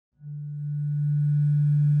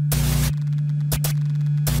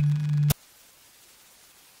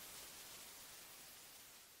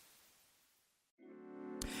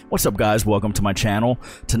What's up, guys? Welcome to my channel.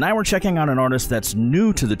 Tonight we're checking out an artist that's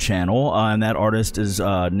new to the channel, and that artist is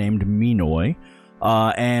named Meenoi,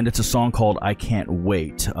 and it's a song called "I Can't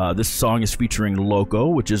Wait." This song is featuring Loco,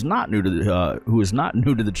 which is not new to the, who is not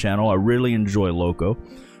new to the channel. I really enjoy Loco,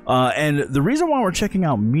 and the reason why we're checking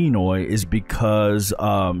out Meenoi is because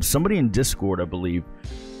somebody in Discord, I believe,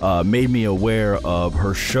 made me aware of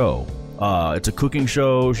her show. It's a cooking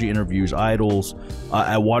show. She interviews idols.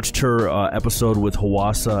 I watched her episode with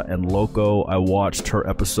Hwasa and Loco. I watched her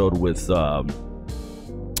episode with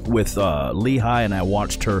Lehigh, and I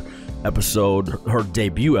watched her episode, her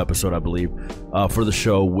debut episode, I believe, for the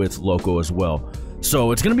show with Loco as well.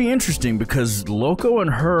 So it's gonna be interesting because Loco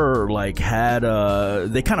and her like had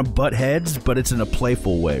they kind of butt heads, but it's in a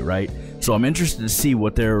playful way, right? So I'm interested to see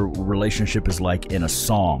what their relationship is like in a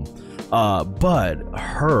song. But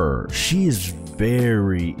she is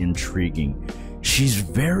very intriguing. She's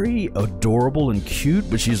very adorable and cute,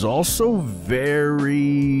 but she's also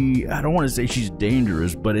very, I don't want to say she's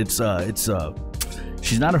dangerous, but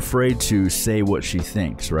she's not afraid to say what she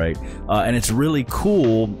thinks, right? And it's really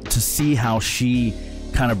cool to see how she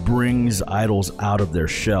kind of brings idols out of their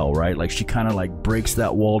shell, right? Like she kind of like breaks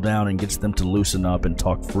that wall down and gets them to loosen up and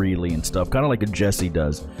talk freely and stuff, kind of like a Jessie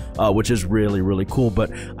does, which is really, really cool.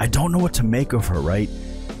 But I don't know what to make of her, right?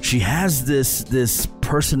 She has this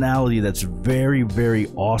personality that's very, very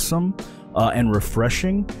awesome and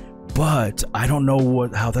refreshing, but I don't know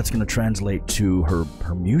how that's going to translate to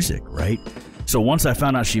her music, right? So once I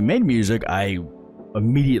found out she made music, I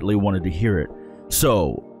immediately wanted to hear it.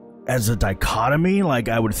 So as a dichotomy, like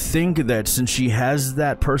I would think that since she has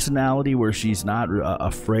that personality where she's not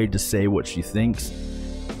afraid to say what she thinks,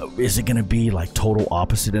 is it going to be like total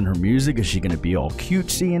opposite in her music? Is she going to be all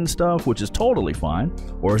cutesy and stuff, which is totally fine?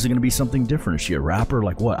 Or is it going to be something different? Is she a rapper?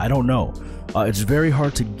 Like what? I don't know. It's very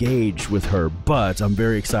hard to gauge with her, but I'm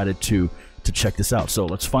very excited to check this out. So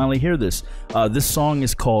let's finally hear this. This song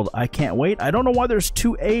is called "I Can't Wait." I don't know why there's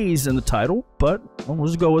two A's in the title, but we'll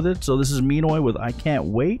just go with it. So this is Meenoi with "I Can't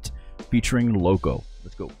Wait" featuring Loco.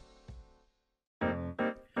 Let's go.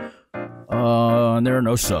 And there are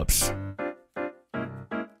no subs.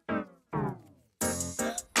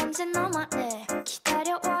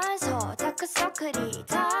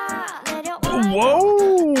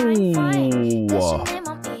 Whoa!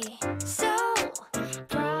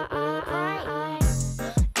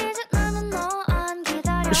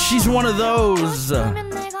 She's one of those.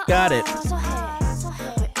 Got it.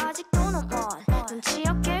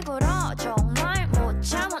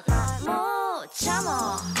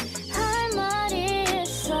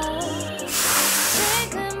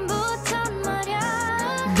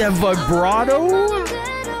 That vibrato.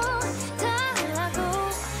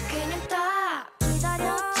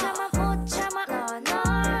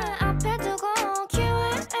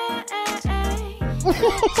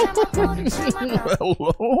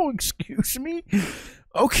 Hello, excuse me.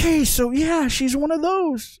 Okay, so yeah, she's one of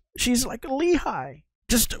those. She's like a Lehigh,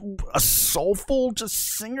 just a soulful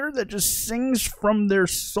singer that just sings from their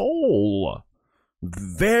soul.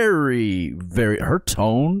 Very, very. Her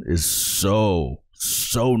tone is so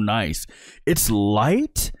nice. It's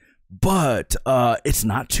light, but it's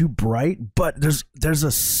not too bright. But there's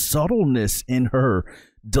a subtleness in her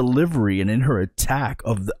delivery and in her attack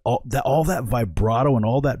of all that vibrato and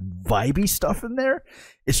all that vibey stuff in there.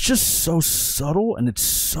 It's just so subtle, and it's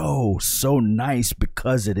so nice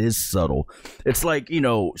because it is subtle. It's like, you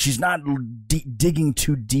know, she's not digging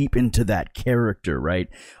too deep into that character, right,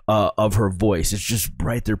 of her voice. It's just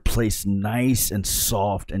right there, placed nice and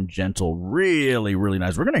soft and gentle. Really, really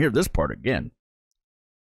nice. We're gonna hear this part again.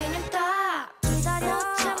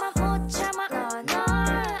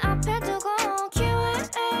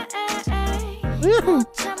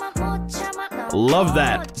 Love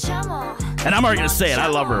that. And I'm already gonna say it, I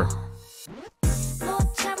love her.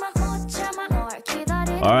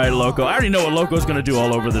 Alright, Loco. I already know what Loco's gonna do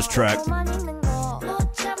all over this track.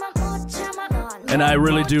 And I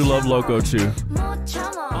really do love Loco too.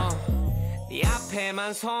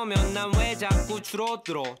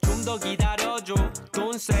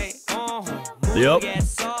 Yep.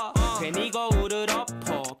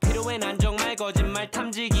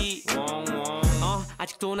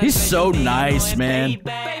 He's so nice, man.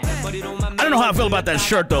 I don't know how I feel about that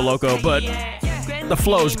shirt though, Loco, but the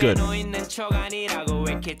flow's good.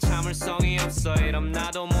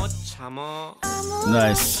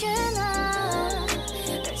 Nice.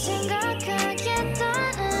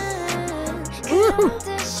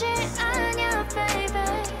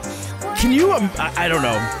 Can you, I don't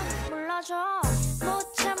know.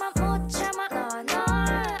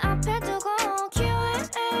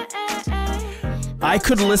 I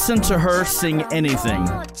could listen to her sing anything.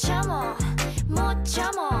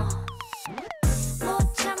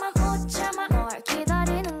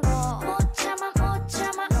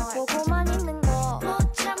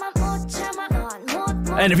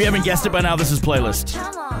 And if you haven't guessed it by now, this is playlist.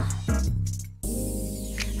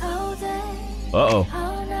 Uh-oh.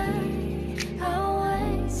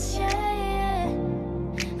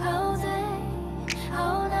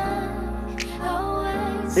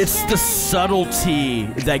 It's the subtlety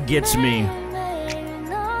that gets me.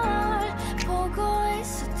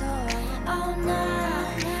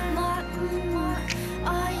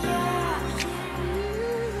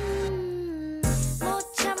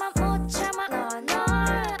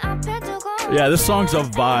 Yeah, this song's a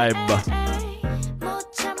vibe.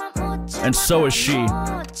 And so is she.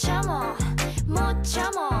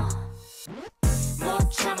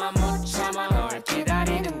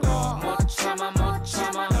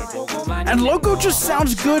 And Loco just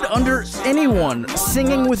sounds good under anyone,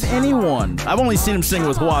 singing with anyone. I've only seen him sing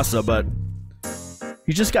with Hwasa, but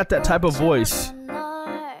he just got that type of voice.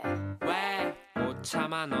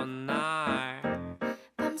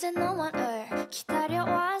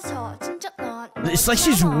 It's like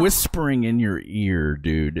she's whispering in your ear,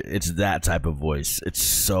 dude. It's that type of voice. It's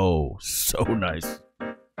so nice.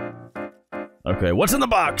 Okay, what's in the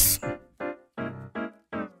box?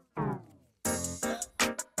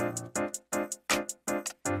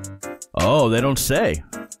 Oh, they don't say.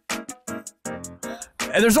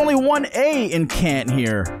 And there's only one A in Can't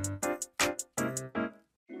here.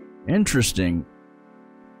 Interesting.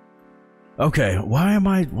 Okay,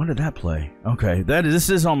 what did that play? Okay, this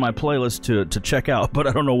is on my playlist to check out, but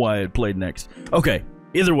I don't know why it played next. Okay,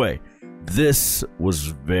 either way, this was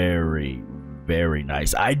very, very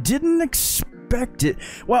nice. I didn't expect it.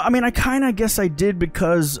 Well, I mean, I kind of guess I did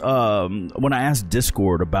because when I asked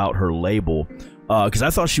Discord about her label, because I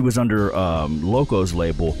thought she was under Loco's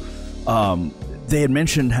label, they had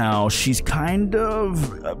mentioned how she's kind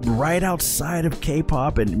of right outside of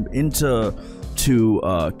K-pop and into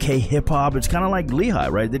K-hip-hop. It's kind of like Lehigh,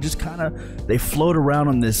 right? They just they float around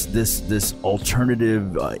on this alternative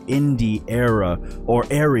indie era or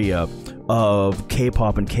area of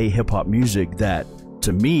K-pop and K-hip-hop music that,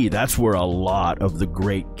 to me, that's where a lot of the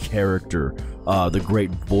great character, the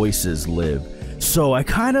great voices live. So I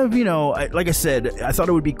kind of, you know, like I said, I thought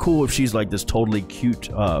it would be cool if she's like this totally cute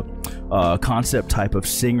concept type of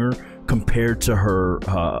singer compared to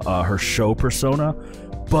her show persona.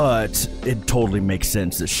 But it totally makes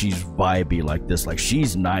sense that she's vibey like this. Like,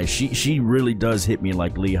 she's nice. She really does hit me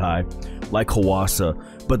like Lehigh, like Hwasa.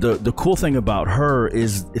 But the cool thing about her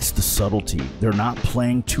is it's the subtlety. They're not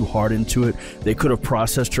playing too hard into it. They could have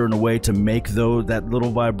processed her in a way to make that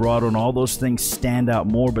little vibrato and all those things stand out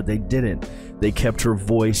more, but they didn't. They kept her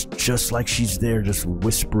voice just like she's there, just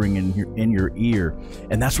whispering in your ear.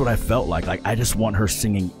 And that's what I felt like. Like, I just want her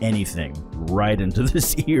singing anything right into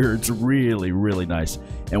this ear. It's really, really nice.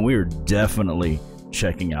 And we are definitely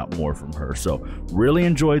checking out more from her. So really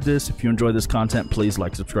enjoyed this. If you enjoyed this content, please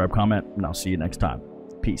like, subscribe, comment, and I'll see you next time.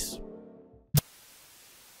 Peace.